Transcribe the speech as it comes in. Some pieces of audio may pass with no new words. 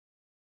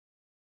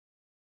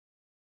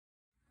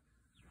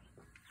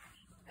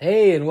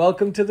Hey, and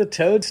welcome to the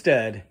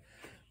Toadstead.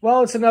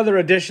 Well, it's another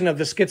edition of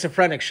the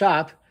Schizophrenic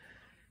Shop.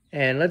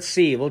 And let's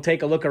see, we'll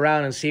take a look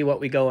around and see what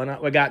we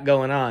got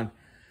going on.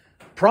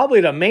 Probably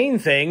the main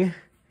thing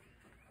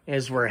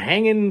is we're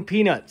hanging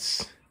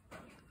peanuts.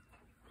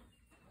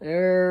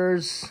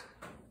 There's,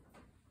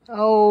 a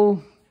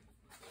little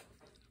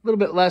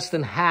bit less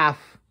than half,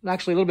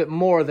 actually a little bit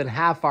more than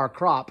half our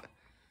crop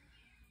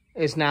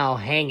is now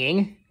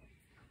hanging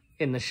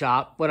in the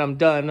shop. When I'm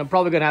done, I'm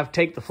probably going to have to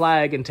take the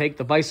flag and take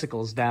the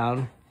bicycles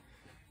down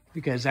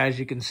because, as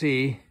you can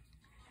see,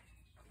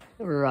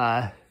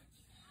 we're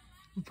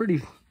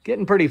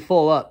getting pretty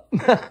full up.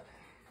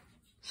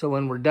 So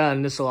when we're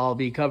done, this will all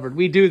be covered.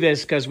 We do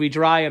this because we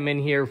dry them in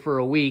here for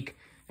a week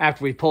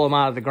after we pull them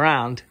out of the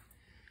ground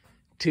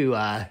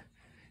to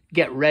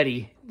get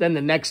ready. Then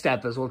the next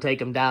step is we'll take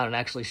them down and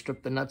actually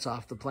strip the nuts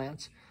off the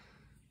plants.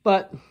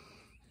 But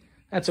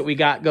that's what we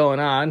got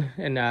going on,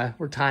 and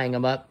we're tying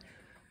them up.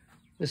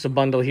 There's a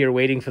bundle here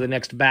waiting for the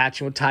next batch,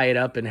 and we'll tie it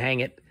up and hang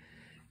it.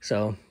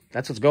 So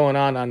that's what's going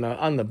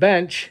on the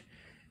bench.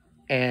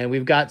 And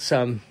we've got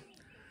some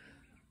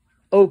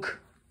oak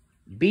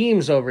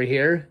beams over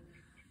here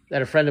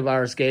that a friend of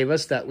ours gave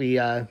us that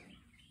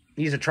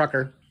he's a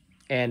trucker.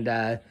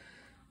 And,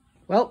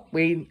 well,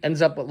 we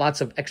ends up with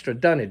lots of extra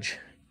dunnage.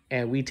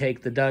 And we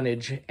take the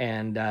dunnage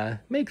and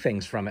make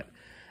things from it.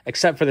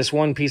 Except for this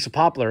one piece of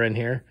poplar in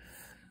here.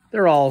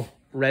 They're all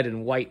red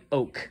and white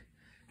oak.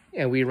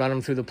 And we run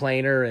them through the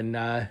planer, and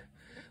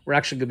we're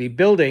actually going to be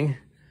building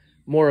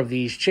more of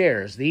these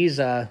chairs. These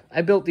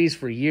I built these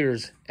for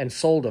years and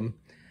sold them,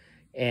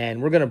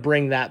 and we're going to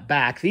bring that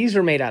back. These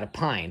are made out of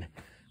pine,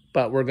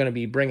 but we're going to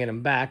be bringing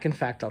them back. In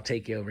fact, I'll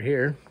take you over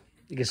here.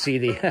 You can see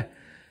the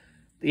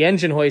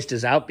engine hoist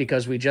is out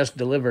because we just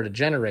delivered a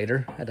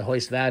generator. Had to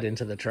hoist that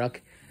into the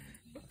truck.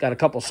 Got a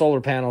couple solar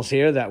panels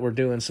here that we're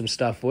doing some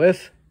stuff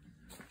with.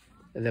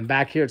 And then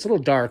back here, it's a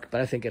little dark,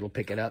 but I think it'll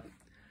pick it up.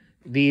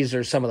 These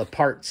are some of the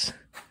parts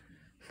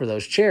for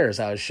those chairs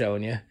I was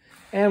showing you.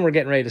 And we're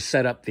getting ready to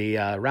set up the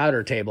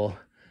router table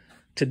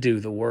to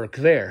do the work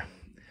there.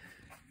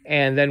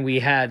 And then we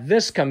had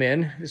this come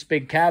in, this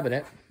big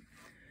cabinet.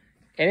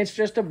 And it's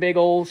just a big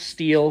old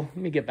steel. Let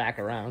me get back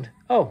around.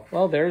 Oh,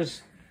 well,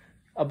 there's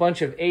a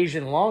bunch of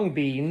Asian long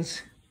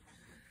beans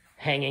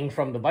hanging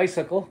from the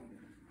bicycle.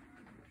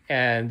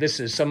 And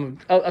this is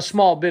a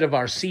small bit of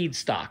our seed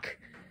stock.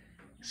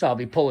 So I'll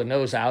be pulling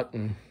those out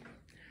and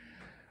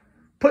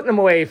putting them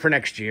away for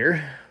next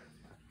year.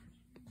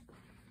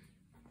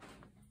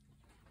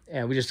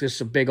 And we just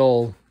a big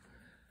old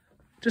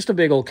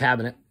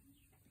cabinet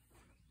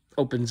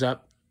opens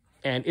up,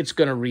 and it's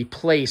going to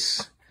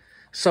replace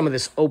some of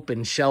this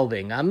open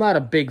shelving. I'm not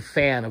a big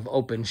fan of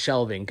open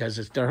shelving because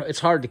it's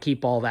hard to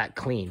keep all that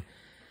clean.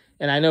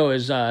 And I know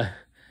as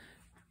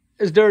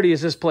dirty as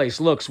this place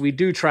looks, we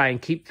do try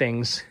and keep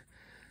things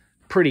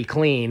pretty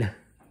clean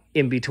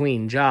in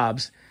between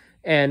jobs.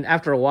 And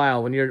after a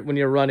while, when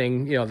you're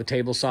running, the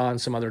table saw and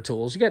some other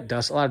tools, you get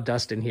a lot of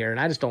dust in here. And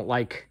I just don't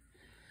like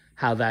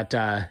how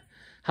the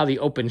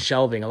open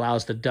shelving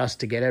allows the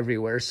dust to get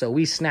everywhere. So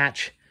we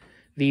snatch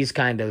these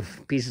kind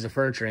of pieces of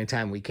furniture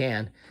anytime we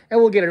can, and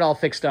we'll get it all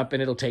fixed up,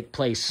 and it'll take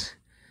place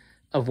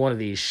of one of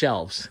these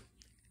shelves.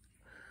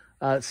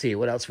 Let's see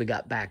what else we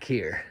got back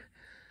here.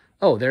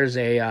 Oh, there's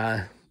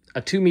a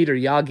 2-meter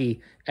Yagi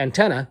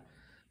antenna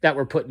that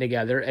we're putting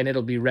together, and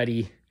it'll be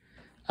ready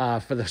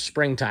for the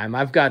springtime.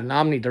 I've got an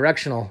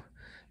omnidirectional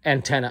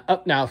antenna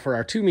up now for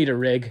our 2-meter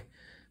rig,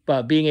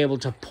 but being able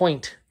to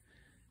point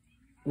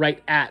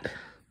right at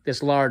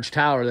this large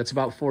tower that's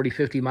about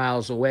 40-50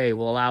 miles away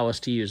will allow us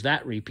to use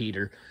that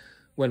repeater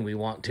when we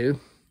want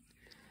to.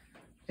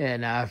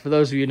 And for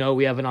those of you who know,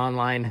 we have an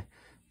online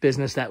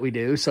business that we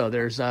do, so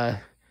there's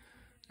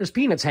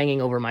peanuts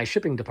hanging over my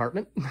shipping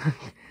department.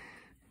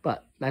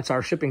 But that's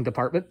our shipping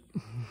department.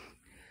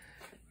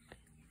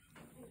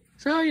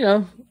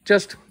 So,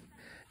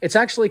 it's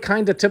actually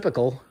kind of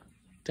typical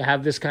to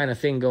have this kind of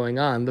thing going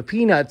on. The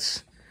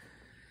peanuts,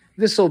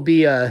 this will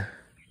be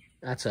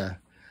that's a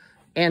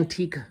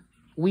antique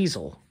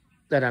weasel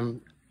that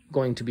I'm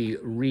going to be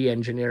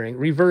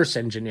reverse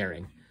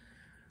engineering.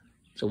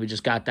 So we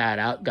just got that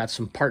out, got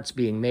some parts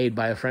being made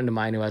by a friend of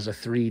mine who has a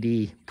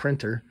 3D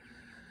printer.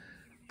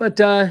 But,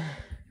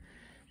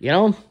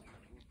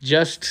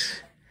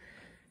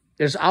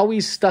 there's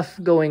always stuff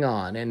going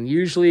on, and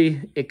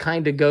usually it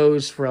kind of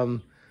goes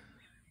from,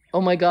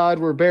 oh my God,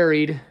 we're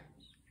buried,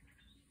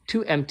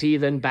 to empty,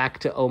 then back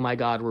to, oh my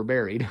God, we're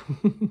buried.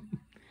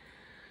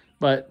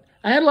 But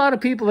I had a lot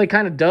of people that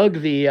kind of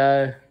dug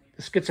the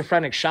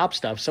Schizophrenic Shop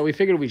stuff, so we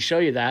figured we'd show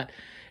you that.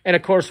 And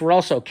of course, we're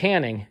also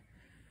canning.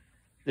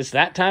 It's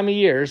that time of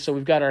year, so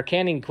we've got our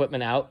canning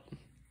equipment out.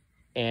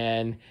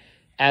 And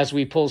as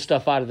we pull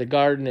stuff out of the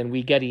garden and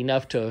we get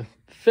enough to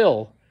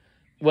fill,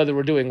 whether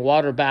we're doing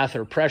water bath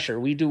or pressure,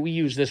 we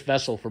use this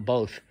vessel for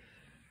both.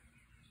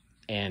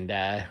 And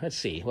let's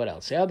see, what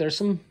else? Yeah, there's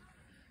some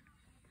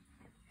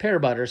pear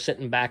butter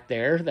sitting back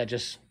there that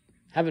just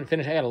haven't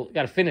finished. I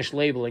got to finish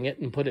labeling it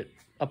and put it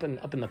up in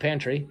the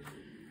pantry.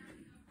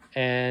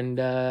 And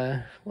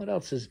what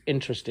else is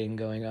interesting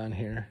going on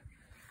here?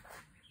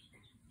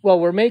 Well,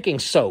 we're making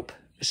soap.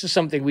 This is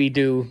something we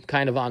do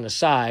kind of on the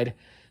side.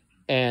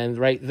 And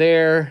right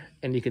there,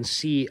 and you can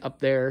see up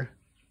there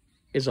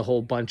is a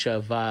whole bunch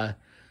of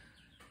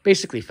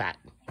basically fat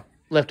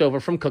left over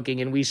from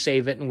cooking. And we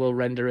save it and we'll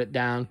render it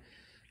down.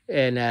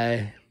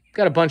 And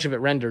got a bunch of it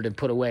rendered and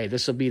put away.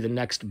 This will be the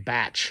next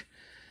batch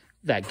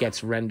that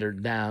gets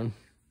rendered down.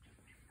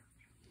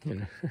 You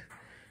know,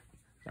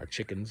 our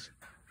chickens.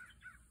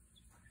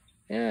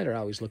 Yeah, they're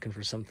always looking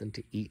for something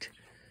to eat.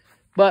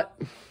 But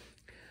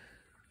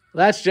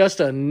that's just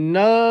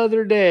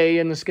another day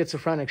in the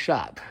Schizophrenic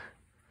Shop.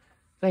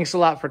 Thanks a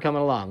lot for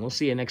coming along. We'll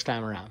see you next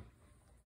time around.